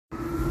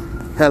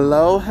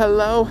Hello,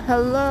 hello,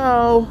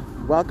 hello.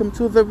 Welcome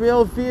to The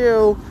Real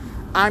View.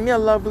 I'm your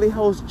lovely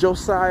host,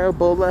 Josiah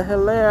Bola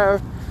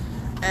Hilaire.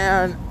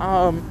 And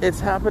it's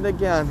happened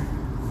again.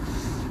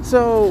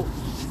 So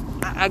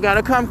I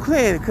gotta come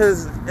clean,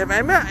 because if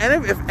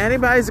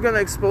anybody's gonna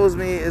expose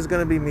me, it's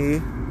gonna be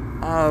me.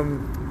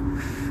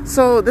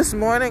 So this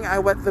morning I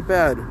wet the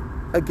bed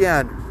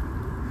again.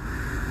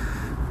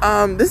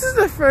 This is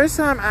the first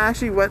time I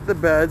actually wet the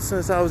bed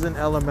since I was in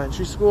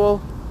elementary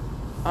school.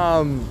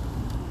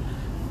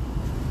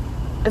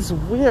 It's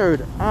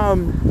weird.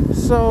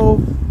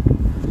 So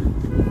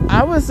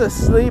I was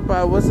asleep, but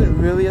I wasn't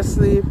really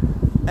asleep.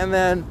 And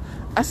then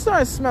I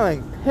started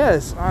smelling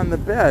piss on the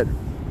bed.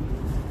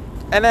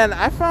 And then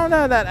I found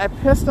out that I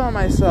pissed on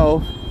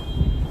myself.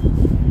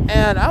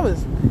 And I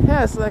was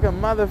pissed like a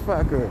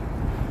motherfucker.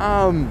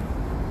 I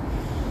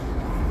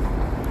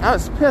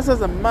was pissed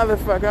as a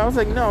motherfucker. I was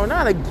like, no,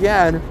 not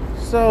again.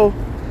 So,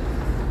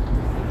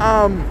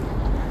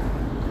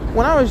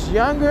 when I was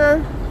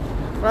younger,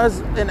 when I was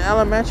in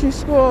elementary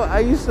school,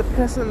 I used to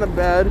piss in the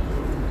bed.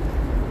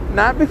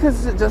 Not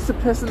because it's just to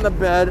piss in the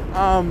bed.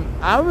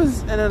 I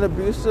was in an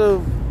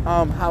abusive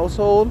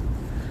household.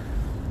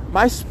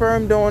 My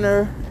sperm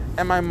donor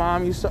and my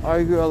mom used to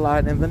argue a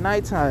lot in the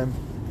nighttime.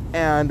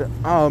 And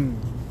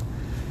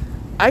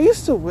I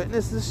used to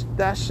witness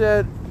that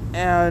shit.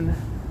 And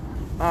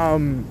I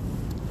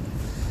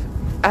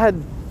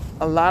had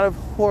a lot of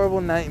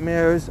horrible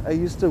nightmares. I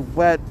used to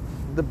wet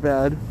the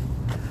bed.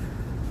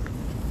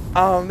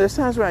 There's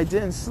times where I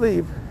didn't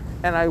sleep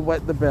and I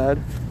wet the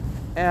bed.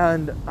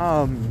 And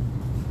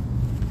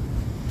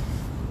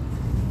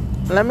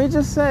let me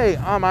just say,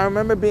 I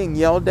remember being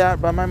yelled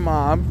at by my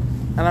mom,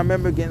 and I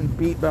remember getting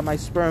beat by my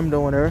sperm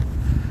donor.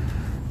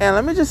 And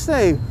let me just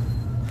say,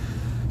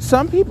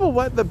 some people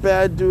wet the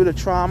bed due to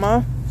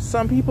trauma.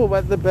 Some people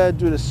wet the bed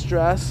due to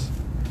stress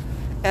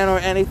or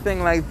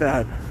anything like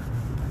that.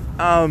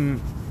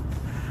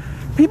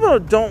 People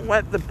don't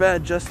wet the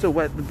bed just to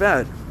wet the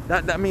bed.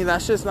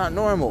 That's just not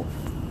normal.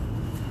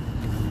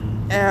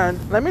 And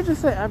let me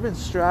just say, I've been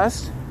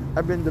stressed.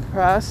 I've been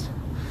depressed.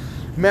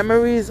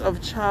 Memories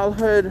of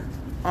childhood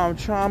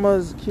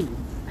traumas keep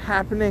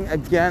happening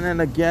again and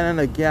again and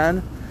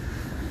again.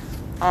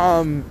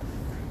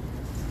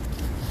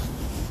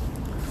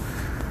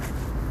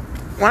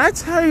 When I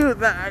tell you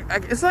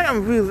that, it's like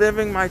I'm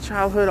reliving my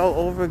childhood all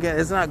over again.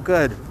 It's not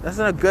good. That's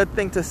not a good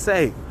thing to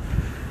say.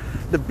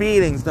 The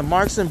beatings, the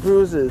marks and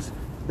bruises,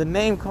 the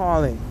name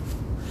calling,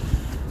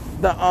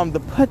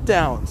 the put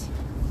downs,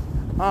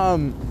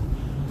 I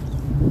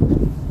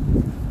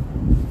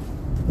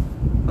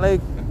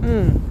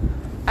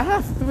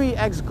have 3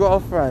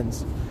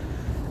 ex-girlfriends,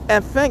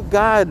 and thank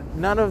God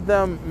none of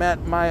them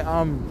met my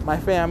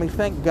family.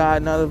 Thank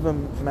God none of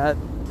them met,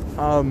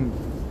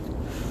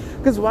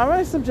 because why would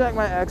I subject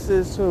my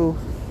exes to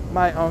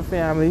my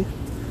family?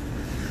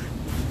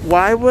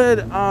 Why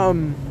would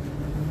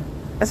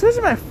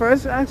especially my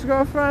first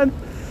ex-girlfriend?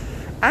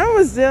 I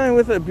was dealing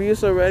with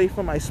abuse already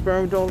from my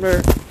sperm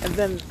donor, and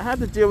then I had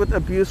to deal with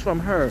abuse from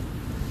her.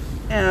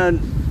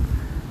 And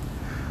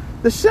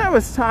the shit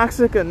was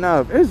toxic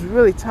enough. It was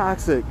really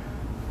toxic.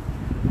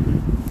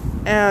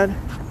 And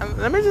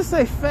let me just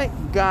say, thank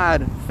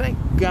God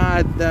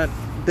that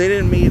they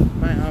didn't meet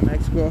my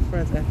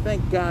ex-girlfriends, and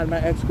thank God my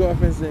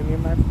ex-girlfriends didn't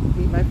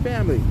meet my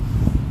family.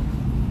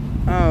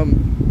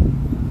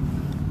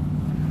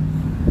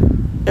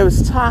 It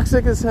was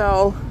toxic as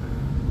hell.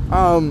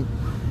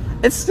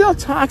 It's still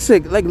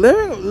toxic. Like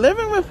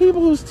living with people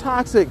who's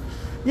toxic.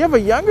 You have a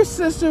younger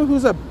sister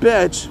who's a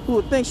bitch,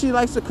 who thinks she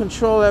likes to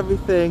control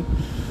everything,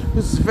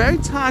 who's very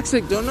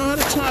toxic, don't know how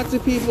to talk to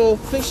people,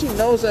 thinks she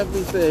knows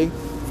everything.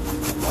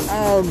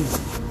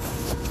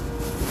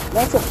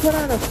 Wants to put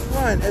on a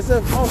front as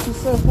if, oh, she's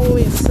so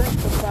holy and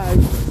sanctified.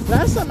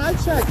 Last time I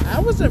checked, I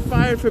wasn't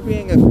fired for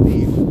being a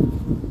thief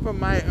from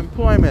my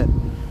employment.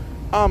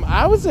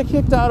 I was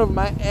kicked out of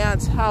my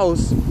aunt's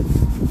house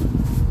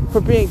for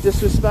being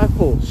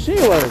disrespectful. She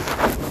was.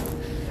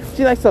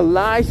 She likes to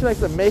lie. She likes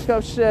to make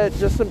up shit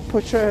just to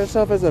portray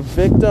herself as a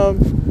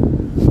victim.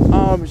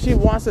 She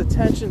wants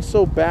attention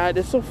so bad.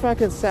 It's so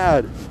fucking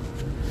sad.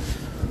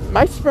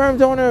 My sperm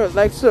donor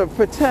likes to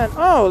pretend,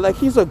 oh, like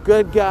he's a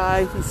good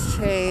guy. He's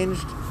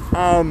changed.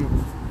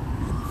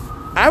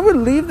 I would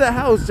leave the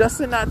house just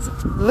to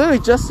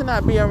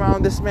not be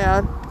around this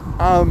man.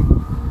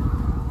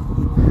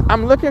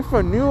 I'm looking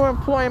for new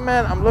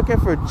employment. I'm looking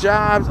for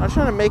jobs. I'm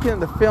trying to make it in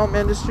the film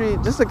industry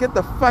just to get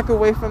the fuck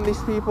away from these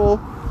people.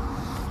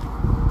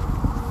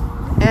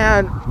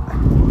 And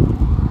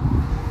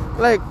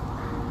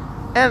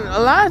a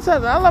lot of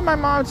times, I love my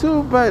mom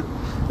too, but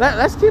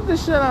let's keep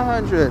this shit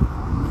 100.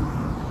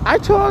 I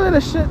told her the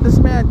shit this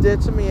man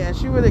did to me, and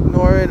she would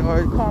ignore it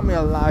or call me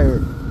a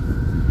liar.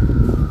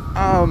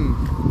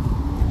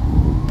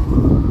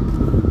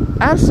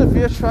 I have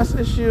severe trust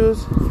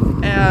issues,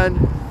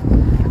 and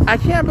I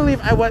can't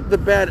believe I wet the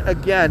bed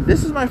again.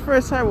 This is my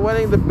first time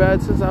wetting the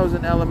bed since I was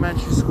in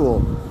elementary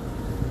school.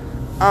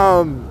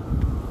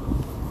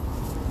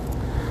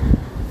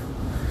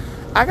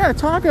 I gotta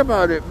talk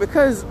about it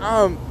because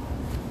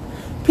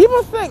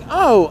People think,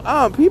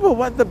 people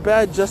wet the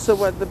bed just to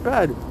wet the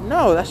bed.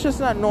 No, that's just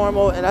not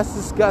normal, and that's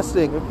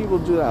disgusting when people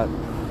do that.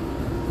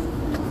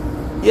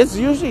 It's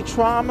usually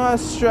trauma,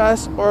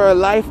 stress, or a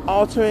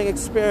life-altering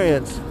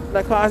experience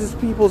that causes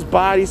people's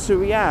bodies to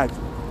react.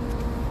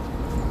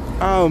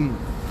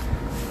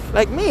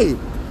 Like me,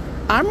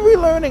 I'm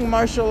relearning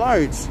martial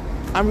arts.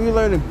 I'm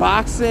relearning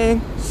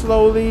boxing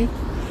slowly.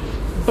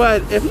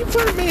 But if you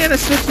put me in a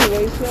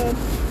situation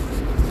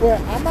where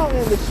I'm out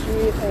in the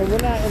street and we're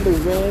not in the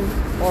ring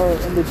or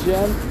in the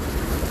gym,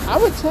 I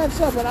would tense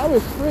up and I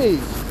would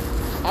freeze.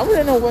 I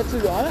wouldn't know what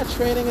to do. All that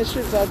training and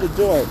shit's out the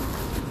door.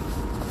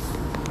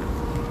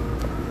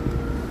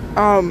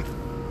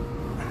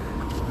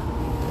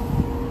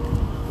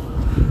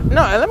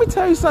 No, and let me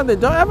tell you something.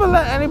 Don't ever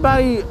let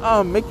anybody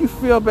make you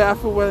feel bad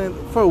for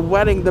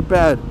wetting the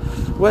bed,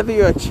 whether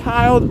you're a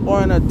child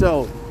or an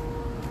adult.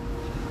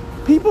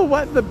 People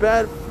wet the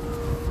bed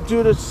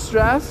due to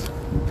stress,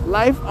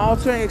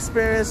 life-altering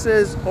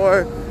experiences,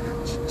 or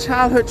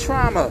childhood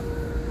trauma.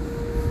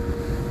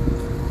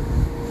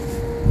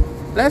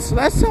 Let's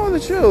tell the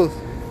truth.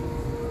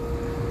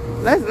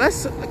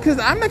 Because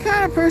I'm the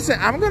kind of person,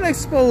 I'm gonna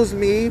expose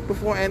me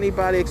before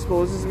anybody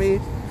exposes me.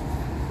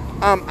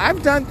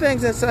 I've done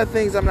things and said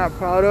things I'm not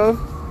proud of.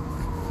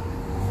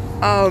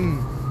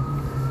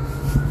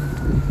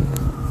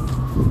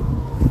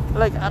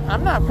 Like,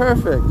 I'm not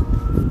perfect.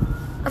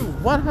 I'm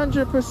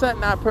 100%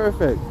 not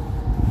perfect.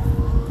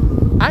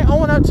 I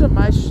own up to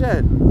my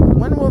shit.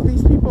 When will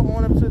these people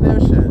own up to their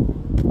shit?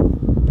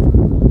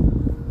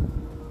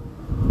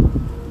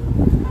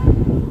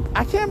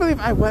 I can't believe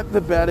I wet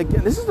the bed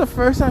again. This is the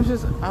first time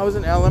since I was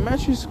in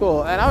elementary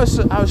school, and I was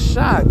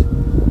shocked.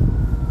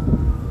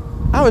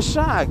 I was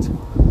shocked.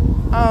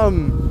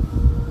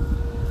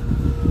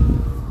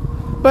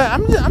 But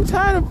I'm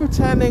tired of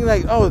pretending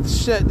like, oh,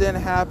 shit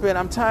didn't happen.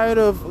 I'm tired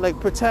of like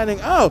pretending,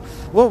 oh,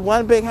 we're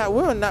one big house.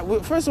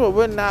 First of all,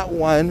 we're not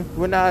one.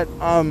 We're not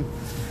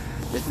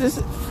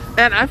this,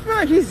 and I feel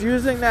like he's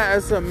using that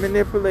as a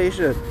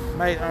manipulation.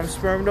 My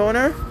sperm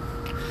donor.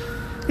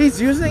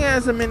 He's using it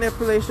as a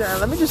manipulation. And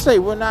let me just say,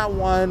 we're not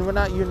one. We're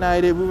not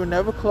united. We were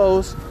never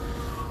close.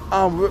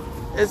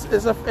 It's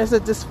a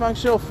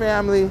dysfunctional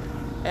family,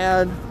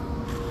 and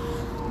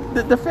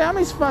the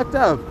family's fucked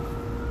up,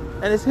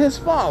 and it's his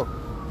fault.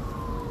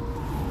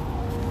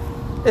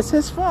 It's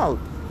his fault.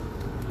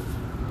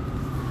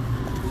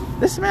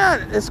 This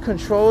man is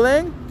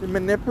controlling,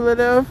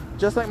 manipulative,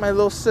 just like my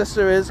little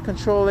sister is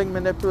controlling,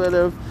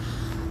 manipulative.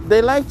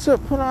 They like to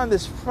put on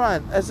this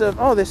front as if,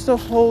 oh, they're still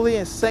holy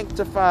and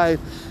sanctified.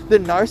 They're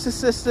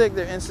narcissistic,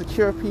 they're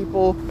insecure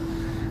people,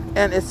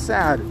 and it's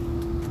sad.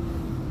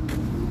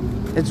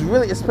 It's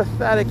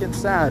pathetic and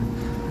sad.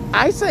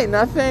 I say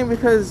nothing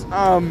because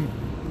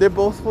they're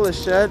both full of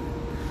shit.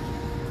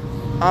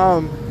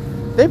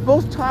 They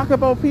both talk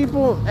about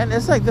people, and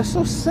it's like they're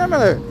so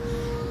similar.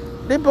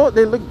 They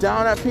look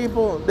down at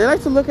people. They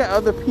like to look at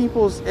other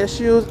people's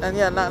issues and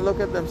yet not look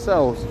at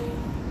themselves.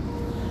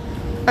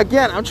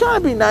 Again, I'm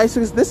trying to be nice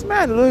because this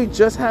man literally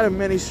just had a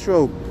mini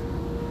stroke.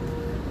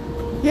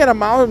 He had a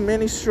mild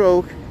mini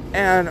stroke,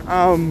 and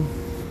I'm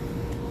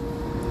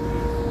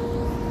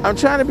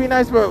trying to be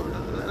nice, but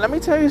let me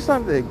tell you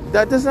something.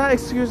 That does not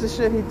excuse the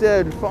shit he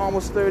did for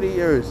almost 30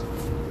 years.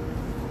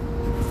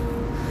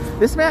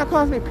 This man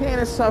caused me pain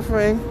and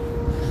suffering.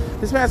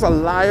 This man's a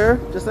liar,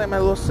 just like my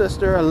little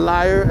sister, a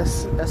liar, a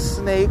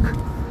snake.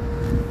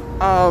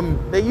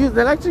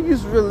 They like to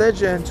use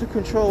religion to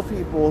control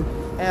people,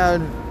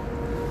 and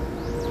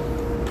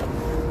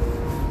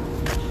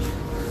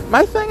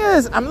my thing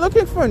is, I'm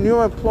looking for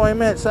new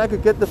employment so I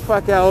could get the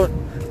fuck out,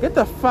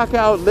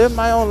 live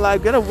my own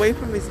life, get away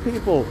from these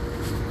people.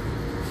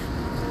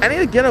 I need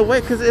to get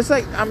away because it's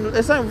like I'm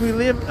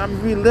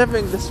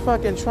reliving this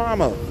fucking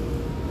trauma.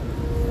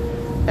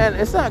 And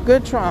it's not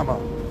good trauma.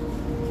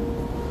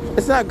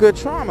 It's not good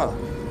trauma.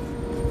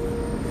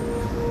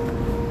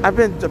 I've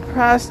been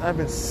depressed. I've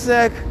been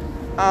sick.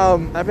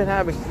 I've been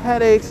having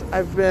headaches.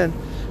 I've been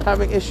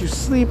having issues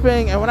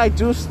sleeping. And when I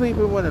do sleep,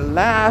 it wouldn't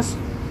last.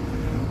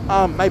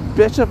 My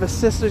bitch of a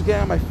sister's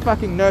getting on my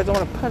fucking nerves. I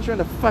want to punch her in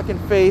the fucking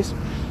face.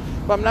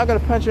 But I'm not going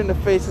to punch her in the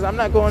face because I'm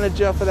not going to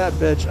jail for that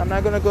bitch. I'm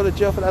not going to go to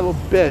jail for that little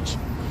bitch.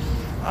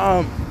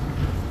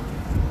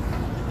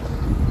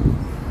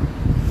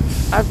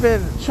 I've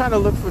been trying to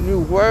look for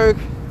new work.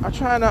 I'm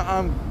trying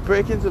to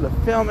break into the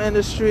film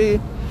industry.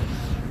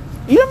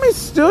 You know how many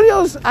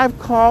studios I've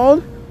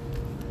called?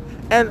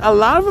 And a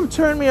lot of them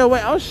turned me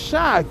away. I was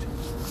shocked.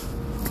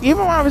 Even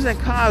when I was in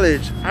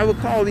college, I would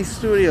call these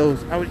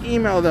studios. I would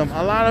email them.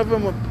 A lot of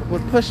them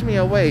would push me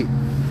away.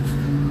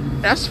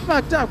 That's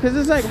fucked up. Because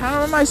it's like,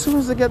 how am I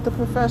supposed to get the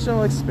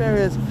professional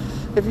experience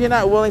if you're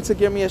not willing to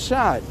give me a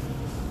shot?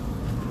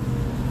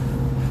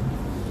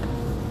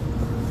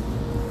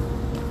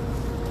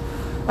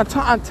 On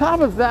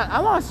top of that, I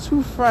lost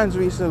 2 friends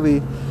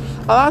recently.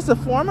 I lost a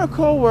former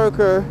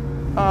co-worker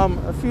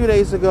a few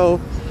days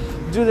ago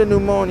due to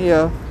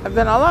pneumonia. And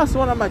then I lost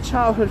one of my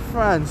childhood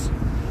friends.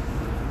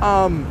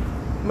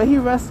 May he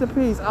rest in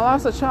peace. I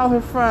lost a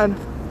childhood friend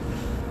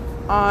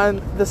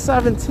on the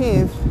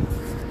 17th,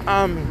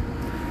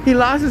 he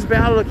lost his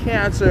battle of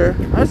cancer.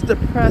 I was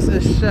depressed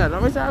as shit.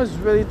 I was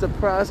really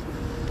depressed.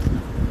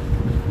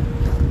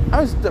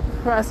 I was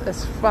depressed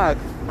as fuck.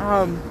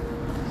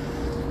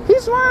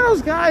 He's one of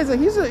those guys. Like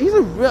he's a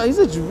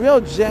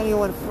real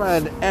genuine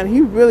friend, and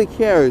he really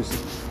cares.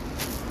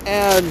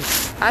 And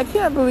I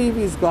can't believe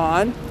he's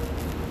gone.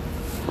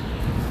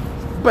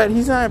 But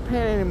he's not in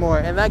pain anymore,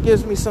 and that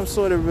gives me some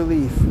sort of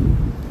relief.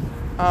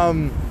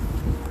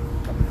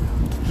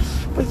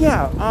 But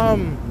yeah,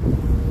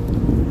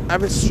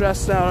 I've been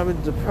stressed out, I've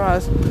been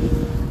depressed.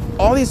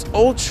 All these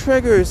old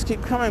triggers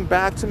keep coming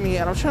back to me,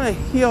 and I'm trying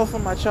to heal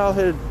from my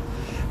childhood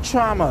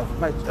trauma,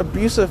 my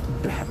abusive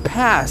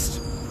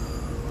past.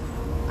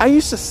 I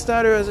used to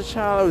stutter as a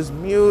child, I was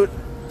mute.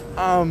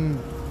 I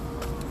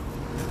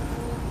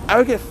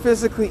would get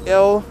physically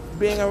ill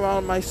being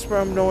around my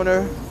sperm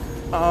donor.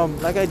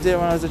 Like I did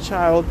when I was a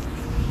child.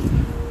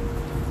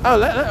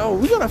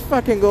 We're gonna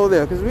fucking go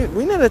there because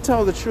we need to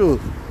tell the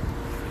truth.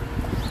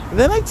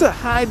 They like to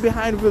hide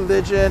behind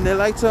religion. They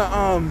like to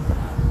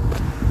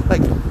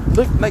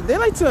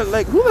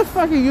who the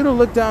fuck are you to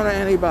look down on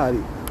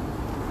anybody?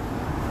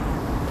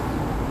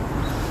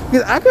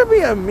 Because I could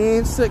be a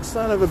mean, sick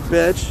son of a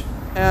bitch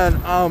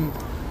and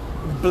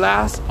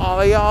blast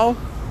all of y'all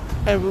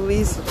and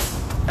release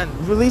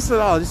it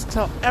all. Just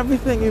tell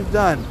everything you've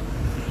done.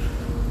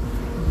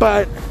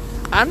 But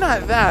I'm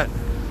not that.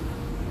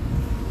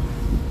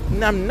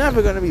 And I'm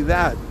never going to be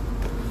that.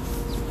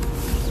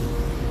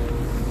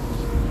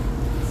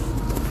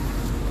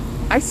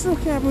 I still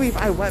can't believe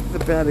I wet the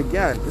bed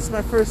again. This is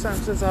my first time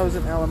since I was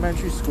in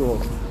elementary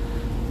school.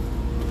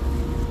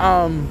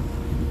 I'm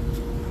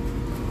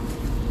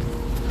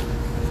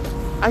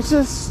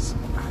just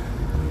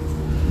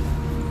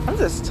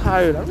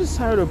tired. I'm just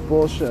tired of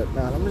bullshit,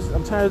 man.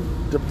 I'm tired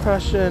of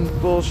depression,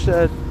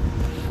 bullshit.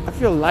 I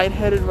feel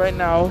lightheaded right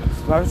now.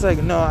 But I was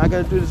like, no, I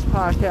gotta do this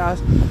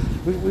podcast.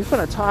 We're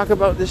gonna talk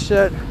about this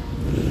shit.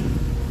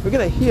 We're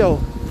gonna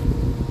heal.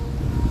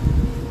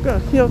 We're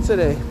gonna heal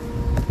today.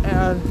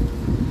 And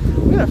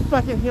we're gonna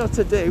fucking heal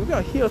today. We're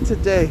gonna heal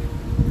today.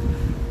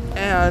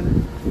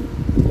 And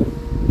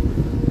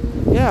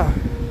yeah.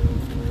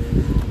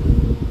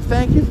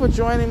 Thank you for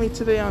joining me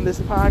today on this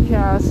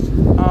podcast.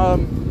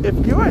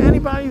 If you or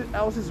anybody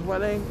else is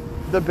wetting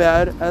the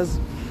bed as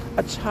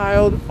a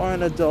child or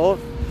an adult,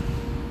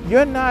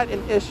 you're not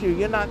an issue.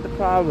 You're not the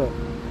problem.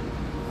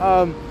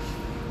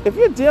 If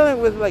you're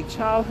dealing with like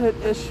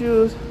childhood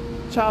issues,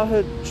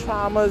 childhood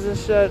traumas and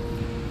shit,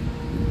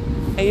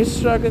 and you're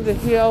struggling to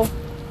heal,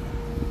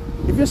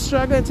 if you're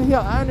struggling to heal,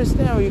 I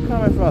understand where you're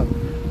coming from.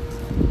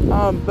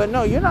 But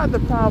no, you're not the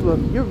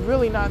problem. You're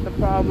really not the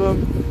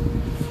problem.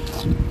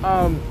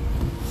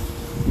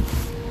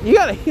 You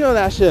gotta heal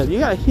that shit. You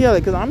gotta heal it,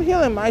 because I'm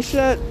healing my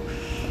shit.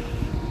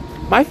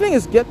 My thing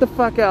is get the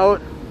fuck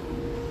out.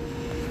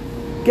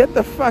 Get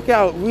the fuck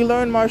out.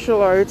 Relearn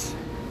martial arts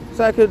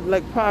so I could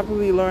like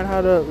properly learn how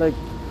to like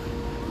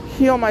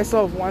heal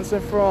myself once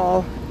and for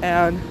all.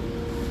 And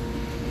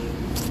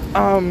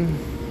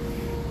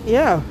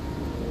yeah,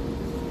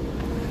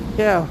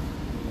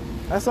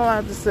 that's all I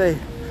have to say.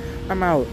 I'm out.